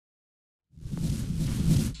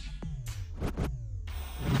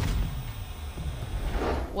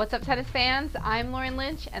What's up, tennis fans? I'm Lauren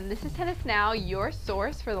Lynch, and this is Tennis Now, your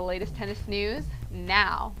source for the latest tennis news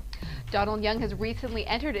now. Donald Young has recently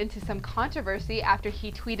entered into some controversy after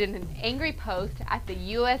he tweeted an angry post at the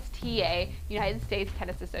USTA, United States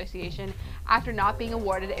Tennis Association, after not being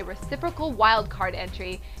awarded a reciprocal wildcard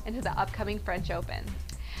entry into the upcoming French Open.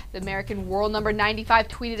 The American world number 95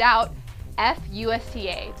 tweeted out, "F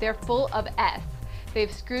USTA, they're full of S.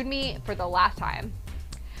 They've screwed me for the last time."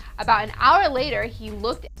 About an hour later, he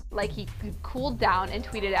looked like he cooled down and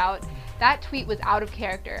tweeted out, "That tweet was out of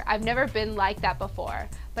character. I've never been like that before,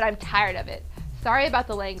 but I'm tired of it. Sorry about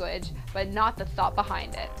the language, but not the thought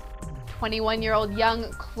behind it." 21-year-old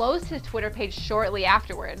Young closed his Twitter page shortly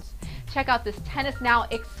afterwards. Check out this Tennis Now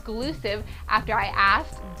exclusive after I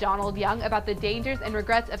asked Donald Young about the dangers and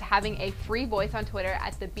regrets of having a free voice on Twitter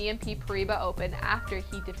at the BNP Paribas Open after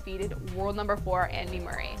he defeated world number 4 Andy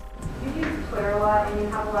Murray. You use Twitter a lot and you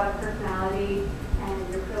have a lot of personality and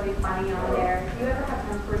you're really funny on there. Do you ever have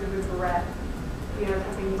some sort of regret,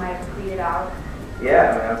 something you might have tweeted out?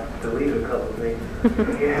 Yeah, I mean, I've deleted a couple of things.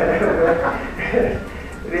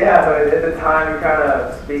 Yeah, but at the time you're kind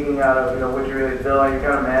of speaking out of what you really feel, and you're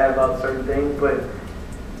kind of mad about certain things, but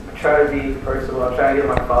I try to be personable. I'm trying to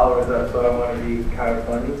get my followers up, so I want to be kind of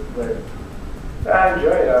funny, but I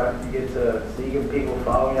enjoy it. You get to see people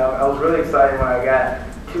follow me. I was really excited when I got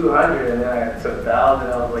 200 and then I got to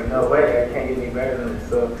 1,000. I was like, no way, I can't get any better than this,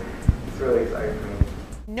 so it's really exciting for me.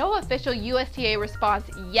 No official USTA response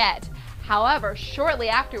yet. However, shortly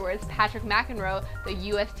afterwards, Patrick McEnroe, the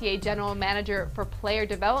USTA General Manager for Player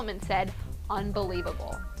Development, said,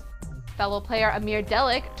 "Unbelievable." Fellow player Amir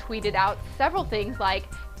Delic tweeted out several things like,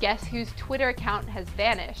 "Guess whose Twitter account has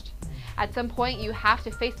vanished? At some point, you have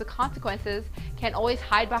to face the consequences. Can't always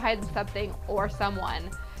hide behind something or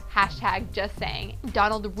someone. Hashtag just saying."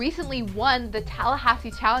 Donald recently won the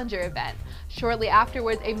Tallahassee Challenger event. Shortly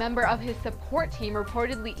afterwards, a member of his support team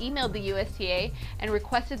reportedly emailed the USTA and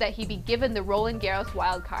requested that he be given the Roland Garros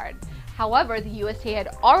wildcard. However, the USTA had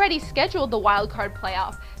already scheduled the wildcard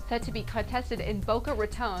playoff, set to be contested in Boca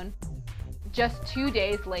Raton, just 2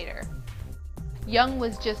 days later. Young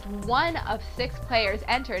was just one of 6 players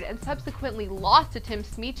entered and subsequently lost to Tim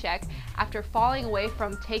Smyczek after falling away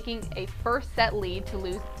from taking a first set lead to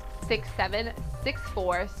lose 6-7,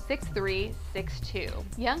 6-4, 6-3, 6-2.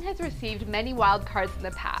 Young has received many wildcards in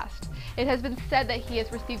the past. It has been said that he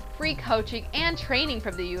has received free coaching and training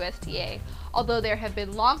from the USTA, although there have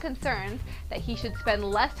been long concerns that he should spend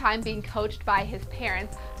less time being coached by his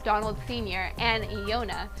parents, Donald Sr. and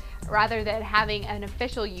Iona, rather than having an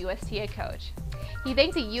official USTA coach. He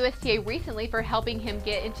thanked the USTA recently for helping him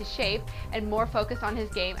get into shape and more focus on his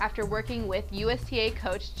game after working with USTA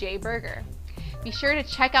coach Jay Berger. Be sure to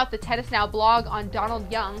check out the Tennis Now blog on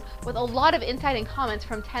Donald Young with a lot of insight and comments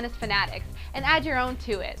from tennis fanatics, and add your own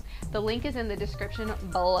to it. The link is in the description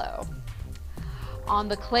below. On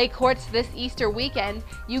the clay courts this Easter weekend,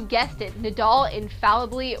 you guessed it, Nadal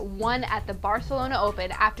infallibly won at the Barcelona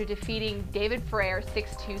Open after defeating David Ferrer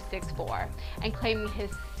 6-2, 6-4 and claiming his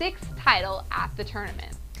 6th title at the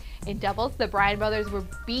tournament. In doubles, the Bryan brothers were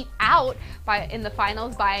beat out in the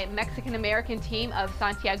finals by Mexican-American team of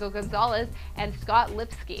Santiago Gonzalez and Scott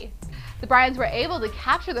Lipsky. The Bryans were able to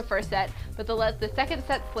capture the first set, but the second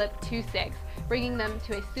set slipped 2-6, bringing them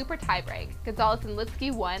to a super tiebreak. Gonzalez and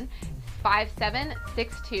Lipsky won 5-7,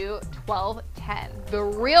 6-2, 12-10. The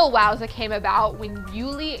real wowza came about when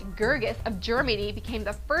Juli Gerges of Germany became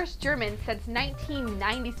the first German since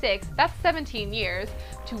 1996, that's 17 years,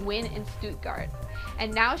 to win in Stuttgart.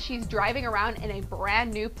 And now she's driving around in a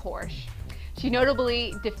brand new Porsche. She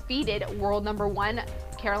notably defeated world number 1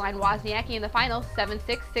 Caroline Wozniacki in the finals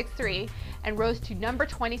 7-6, 6-3 and rose to number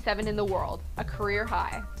 27 in the world, a career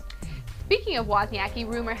high. Speaking of Wozniacki,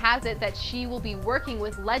 rumor has it that she will be working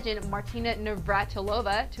with legend Martina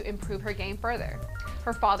Navratilova to improve her game further.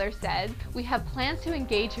 Her father said, "We have plans to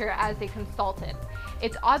engage her as a consultant.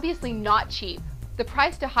 It's obviously not cheap. The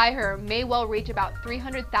price to hire her may well reach about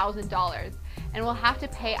 $300,000, and we'll have to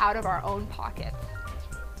pay out of our own pockets."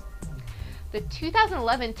 The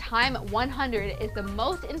 2011 Time 100 is the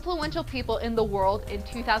most influential people in the world in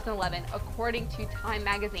 2011, according to Time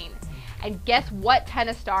magazine. And guess what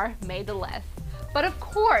tennis star made the list? But of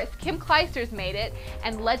course, Kim Clijsters made it,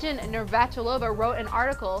 and legend Navratilova wrote an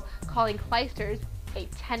article calling Clijsters a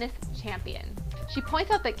tennis champion. She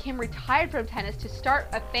points out that Kim retired from tennis to start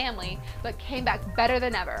a family, but came back better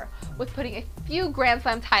than ever, with putting a few Grand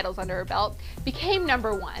Slam titles under her belt, became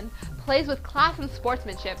number 1, plays with class and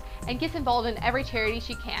sportsmanship, and gets involved in every charity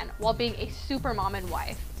she can, while being a super mom and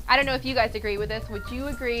wife. I don't know if you guys agree with this. Would you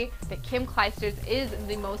agree that Kim Clijsters is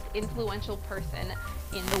the most influential person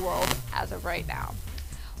in the world as of right now?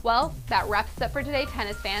 Well, that wraps it up for today,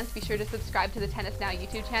 tennis fans. Be sure to subscribe to the Tennis Now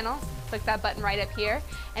YouTube channel. Click that button right up here.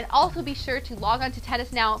 And also be sure to log on to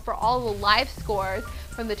Tennis Now for all the live scores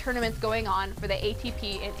from the tournaments going on for the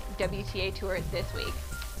ATP and WTA Tour this week.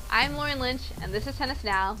 I'm Lauren Lynch, and this is Tennis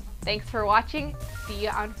Now. Thanks for watching. See you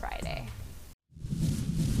on Friday.